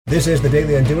This is the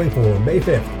Daily Undoing for May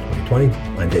 5th, 2020.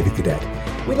 I'm David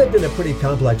Cadet. We lived in a pretty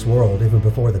complex world even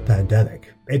before the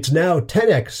pandemic. It's now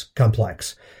 10x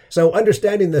complex. So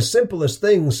understanding the simplest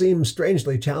things seems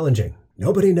strangely challenging.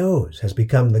 Nobody knows has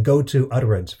become the go-to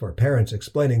utterance for parents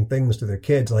explaining things to their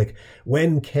kids like,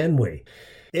 when can we?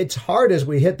 It's hard as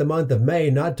we hit the month of May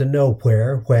not to know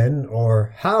where, when,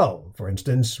 or how, for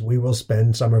instance, we will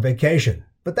spend summer vacation.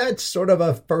 But that's sort of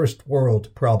a first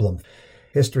world problem.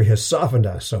 History has softened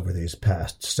us over these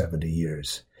past 70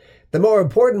 years. The more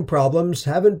important problems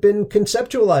haven't been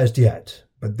conceptualized yet,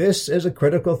 but this is a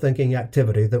critical thinking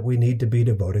activity that we need to be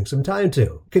devoting some time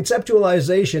to.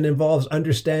 Conceptualization involves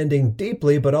understanding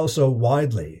deeply but also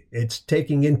widely. It's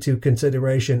taking into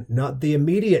consideration not the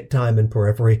immediate time and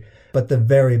periphery, but the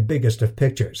very biggest of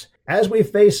pictures. As we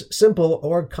face simple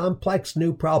or complex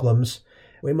new problems,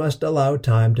 we must allow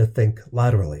time to think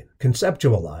laterally,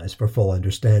 conceptualize for full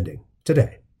understanding.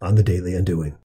 Today on the Daily Undoing.